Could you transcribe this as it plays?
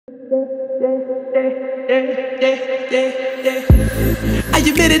Where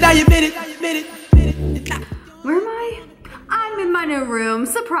am I? I'm in my new room.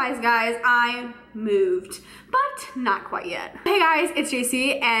 Surprise, guys, I moved, but not quite yet. Hey guys, it's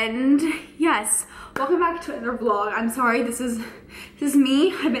JC, and yes, welcome back to another vlog. I'm sorry, this is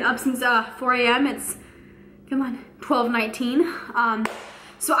me. I've been up since 4 a.m. It's, come on, 12:19.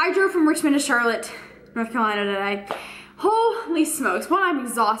 So I drove from Richmond to Charlotte, North Carolina today. Holy smokes, well, I'm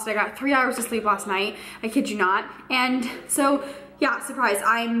exhausted. I got 3 hours of sleep last night, I kid you not. And so, yeah, surprise,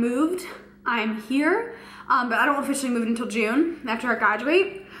 I moved. I'm here, but I don't officially move until June after I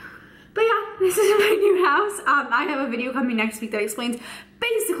graduate. But yeah, this is my new house. I have a video coming next week that explains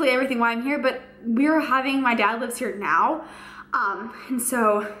basically everything why I'm here, but my dad lives here now. And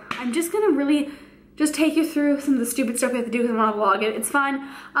so I'm just gonna really just take you through some of the stupid stuff we have to do because I want to vlog it. It's fun.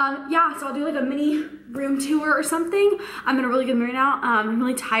 Yeah, so I'll do like a mini room tour or something. I'm in a really good mood now. I'm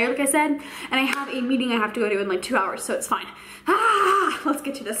really tired, like I said, and I have a meeting I have to go to in like 2 hours, so it's fine. Let's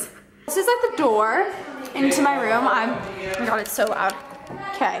get to this. This is like the door into my room. Oh my god, it's so loud.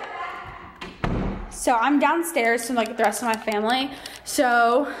 Okay. So I'm downstairs from like the rest of my family.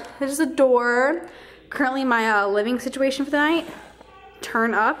 So this is the door. Currently my living situation for the night.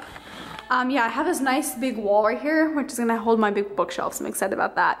 Turn up. Yeah, I have this nice big wall right here, which is gonna hold my big bookshelf, so I'm excited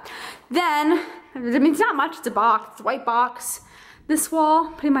about that. Then, I mean, it's not much, it's a box, it's a white box. This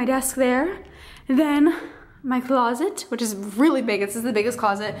wall, putting my desk there. Then, my closet, which is really big. This is the biggest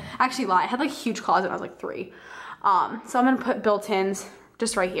closet. Actually, lie, I had like a huge closet when I was like 3. So I'm gonna put built-ins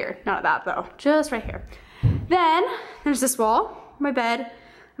just right here. Not that though, just right here. Then, there's this wall, my bed,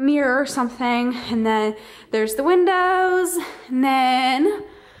 mirror or something, and then there's the windows, and then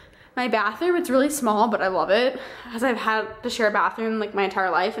my bathroom. It's really small, but I love it because I've had to share a bathroom like my entire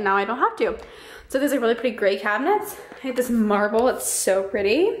life, and now I don't have to. So there's like really pretty gray cabinets. I have this marble, it's so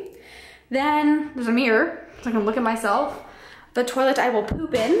pretty. Then there's a mirror, so I can look at myself. The toilet I will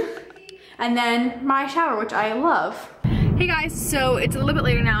poop in, and then my shower, which I love. Hey guys, so it's a little bit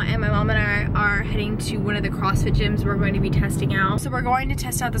later now, and my mom and I are heading to one of the CrossFit gyms we're going to be testing out. So we're going to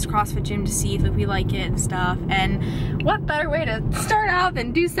test out this CrossFit gym to see if we like it and stuff. And what better way to start out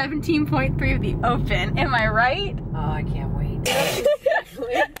than do 17.3 of the open? Am I right? Oh, I can't wait.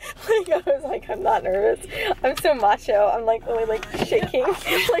 Like I was like, I'm not nervous. I'm so macho. I'm like only like shaking,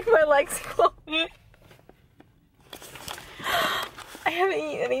 like my legs. I haven't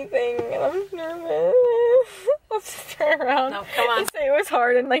eaten anything and I'm nervous. Let's just turn around. No, come on. And say it was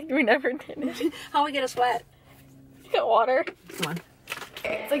hard and like we never did it. How we get a sweat? Get water. Come on.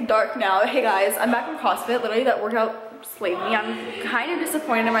 Okay, it's like dark now. Hey guys, I'm back from CrossFit. Literally that workout slayed me. I'm kind of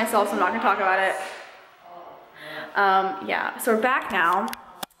disappointed in myself, so I'm not gonna talk about it. Yeah, so we're back now.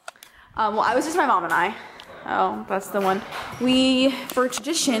 Well, I was just my mom and I. Oh, that's the one. For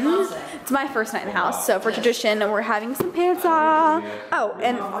tradition, it's my first night in the house, so for tradition, we're having some pizza. Oh,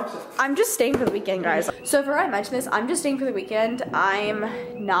 and I'm just staying for the weekend, guys. So I forgot to mention this, I'm just staying for the weekend.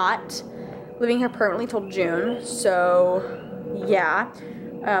 I'm not living here permanently till June, so yeah.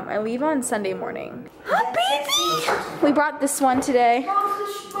 I leave on Sunday morning. Hi, baby! We brought this one today.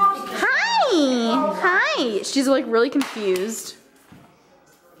 Hi! Hi! She's like really confused.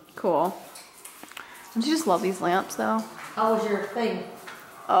 Cool. Don't you just love these lamps though? How was your thing?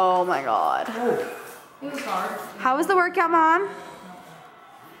 Oh my god. Oh, it was hard. How was the workout, Mom?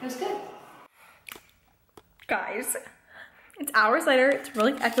 It was good. Guys, it's hours later. It's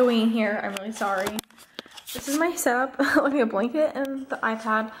really echoey in here. I'm really sorry. This is my setup. Like a blanket and the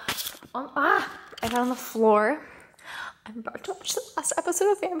iPad on the floor. I'm about to watch the last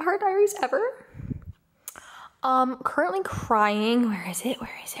episode of Vampire Diaries ever. Currently crying. Where is it?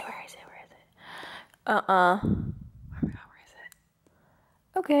 Where is it? Where is it? Where is it? Oh my god, where is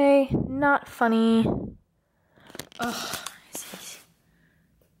it? Okay, not funny. Ugh,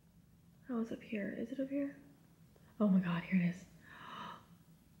 oh, it's up here. Is it up here? Oh my god, here it is.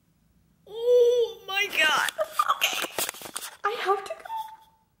 Oh my god. Okay. I have to go.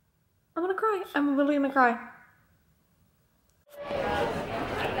 I'm gonna cry. I'm literally gonna cry.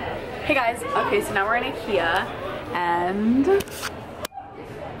 Hey guys, okay, so now we're in IKEA, and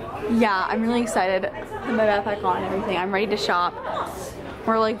yeah, I'm really excited. Put my backpack on and everything. I'm ready to shop.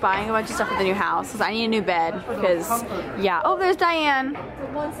 We're like buying a bunch of stuff for the new house because I need a new bed because, yeah. Oh, there's Diane.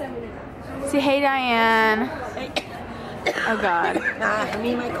 Say hey, Diane. Oh god. I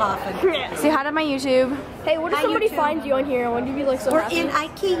need my coffin. Say hi to my YouTube. Hey, what if somebody finds you on here? I want you to be like so happy. We're in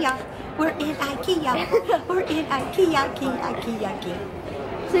IKEA. We're in IKEA. We're in IKEA.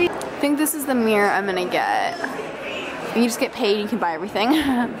 So I think this is the mirror I'm gonna get. You just get paid, you can buy everything.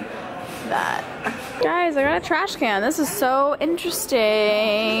 That. Guys, I got a trash can. This is so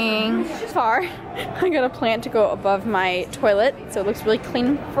interesting. this far. I got a plant to go above my toilet, so it looks really clean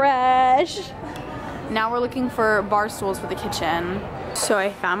and fresh. Now we're looking for bar stools for the kitchen. So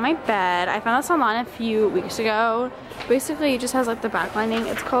I found my bed. I found this online a few weeks ago. Basically, it just has like the back lining.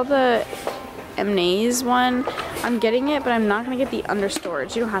 It's called the Emnaze one. I'm getting it, but I'm not gonna get the under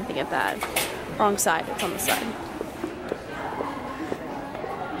storage. You don't have to get that. Wrong side, it's on the side.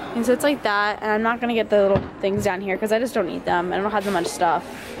 And so it's like that, and I'm not gonna get the little things down here because I just don't need them. I don't have that much stuff.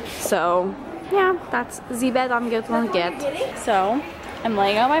 So yeah, that's the bed I'm gonna get. So I'm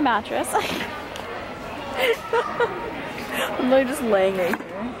laying on my mattress. I'm literally just laying right here.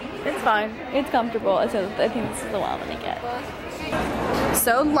 It's fine. It's comfortable. I think this is the one I'm gonna get.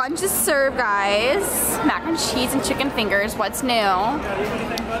 So lunch is served, guys. Mac and cheese and chicken fingers. What's new?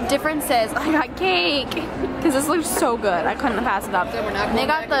 Differences. I got cake because this looks so good. I couldn't pass it up. They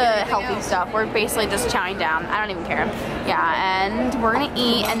got the healthy stuff. We're basically just chowing down. I don't even care. Yeah, and we're gonna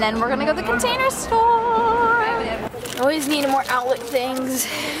eat, and then we're gonna go to the Container Store. Always need more outlet things.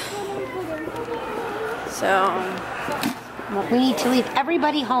 So We need to leave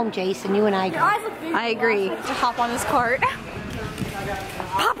everybody home, Jason. You and I go. I agree. To hop on this cart.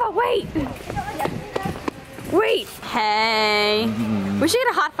 Papa, wait! Wait! Hey. We should get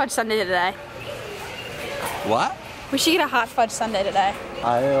a hot fudge sundae today. What? We should get a hot fudge sundae today.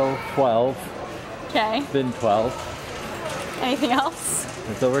 Aisle 12. Okay. Bin 12. Anything else?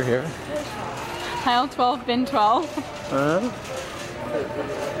 It's over here. Aisle 12, bin 12.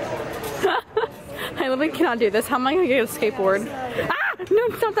 I literally cannot do this. How am I gonna get a skateboard? Ah! No,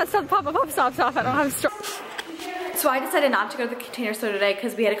 stop that, stop, Papa, Papa, stop, stop. I don't have strength. So I decided not to go to the Container Store today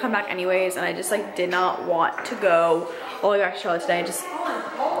because we had to come back anyways, and I just like did not want to go all the way back to Charlotte today. I just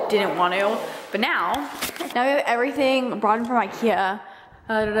didn't want to. But now we have everything brought in from IKEA.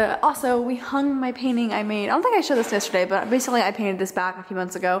 Also, we hung my painting I made. I don't think I showed this yesterday, but basically I painted this back a few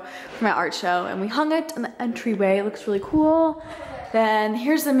months ago for my art show, and we hung it in the entryway. It looks really cool. Then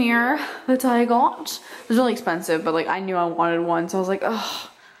here's the mirror that I got. It was really expensive, but like I knew I wanted one, so I was like, oh,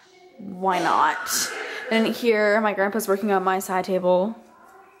 why not? And here, my grandpa's working on my side table.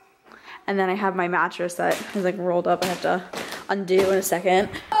 And then I have my mattress that is like rolled up. I have to undo in a second.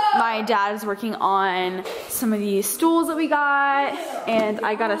 My dad is working on some of these stools that we got. And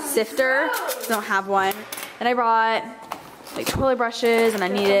I got a sifter, I don't have one. And I brought like toilet brushes, and I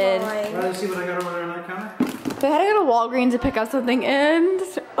needed... Want to see what I got over there on that counter? So I had to go to Walgreens to pick up something, and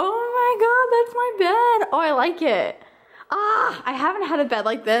oh my god, that's my bed. Oh, I like it. Ah, I haven't had a bed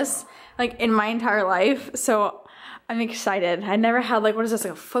like this like in my entire life, so I'm excited. I never had like, what is this,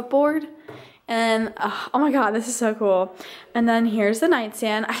 like a footboard? And oh my god, this is so cool. And then here's the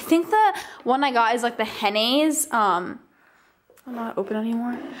nightstand. I think the one I got is like the Henne's. I'm not open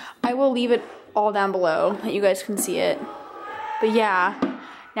anymore. I will leave it all down below that you guys can see it. But yeah,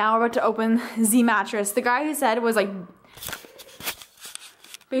 now we're about to open the mattress. The guy who said was like,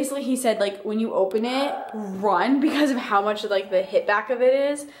 basically he said like when you open it, run because of how much like the hit back of it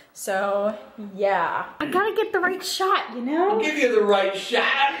is. So yeah, I gotta get the right shot, you know? I'll give you the right shot.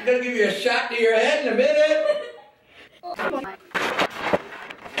 I'm gonna give you a shot to your head in a minute.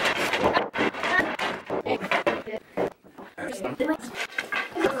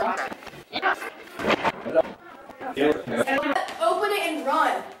 Open it and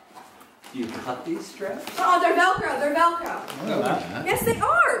run. You cut these straps? Oh, they're Velcro, they're Velcro. No. Yes, they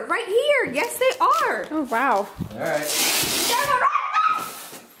are, right here. Yes, they are. Oh, wow. All right.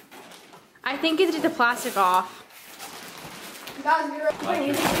 I think you have to take the plastic off. Oh,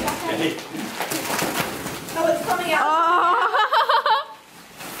 it's coming out. Oh.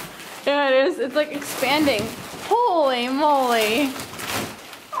 Yeah, it is. It's like expanding. Holy moly.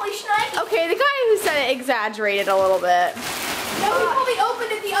 Holy shnikes. Okay, the guy who said it exaggerated a little bit. No, he probably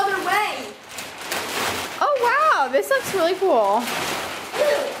opened it the other way. Oh wow, this looks really cool.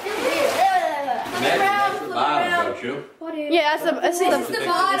 That's the bottom, don't you? Yeah, this is the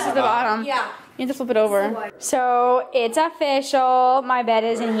bottom. Yeah. You have to flip it over. So it's official. My bed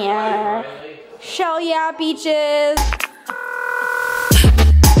is in here. Shell yeah, beaches.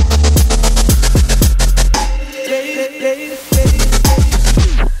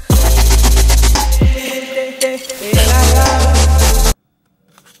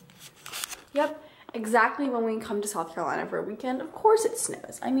 Yep, exactly when we come to South Carolina for a weekend, of course it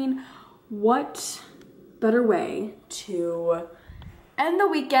snows. I mean, what better way to end the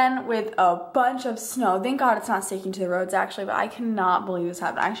weekend with a bunch of snow? Thank God it's not sticking to the roads actually, but I cannot believe this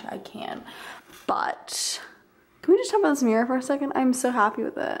happened. Actually, I can. But can we just talk about this mirror for a second? I'm so happy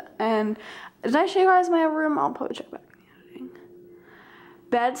with it. And did I show you guys my room? I'll probably check back in the editing.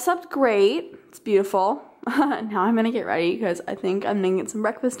 Bed slept great. It's beautiful. now I'm gonna get ready because I think I'm gonna get some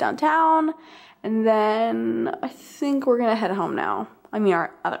breakfast downtown, and then I think we're gonna head home now. I mean,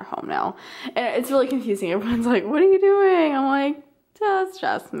 our other home now. And it's really confusing. Everyone's like, what are you doing? I'm like, that's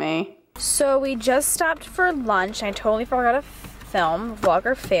just me. So we just stopped for lunch. I totally forgot to film, vlog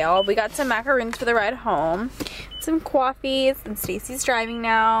or fail. We got some macaroons for the ride home, some coffees, and Stacy's driving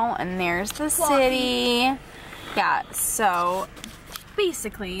now, and there's the city. Yeah, so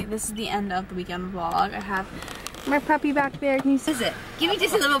basically this is the end of the weekend vlog. I have my puppy back there. Can you see it? Give me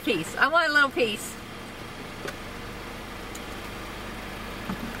just a little piece. I want a little piece.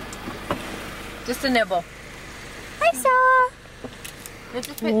 Just a nibble. Hi, Stella. It's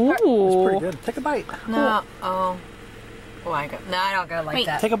just That's pretty good. Take a bite. No. Oh. Oh, I got. No, I don't gonna like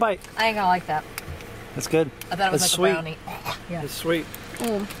that. Take a bite. I ain't gonna like that. That's good. I thought it was It's like sweet. a brownie. Yeah. It's sweet.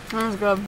 Oh, that was good.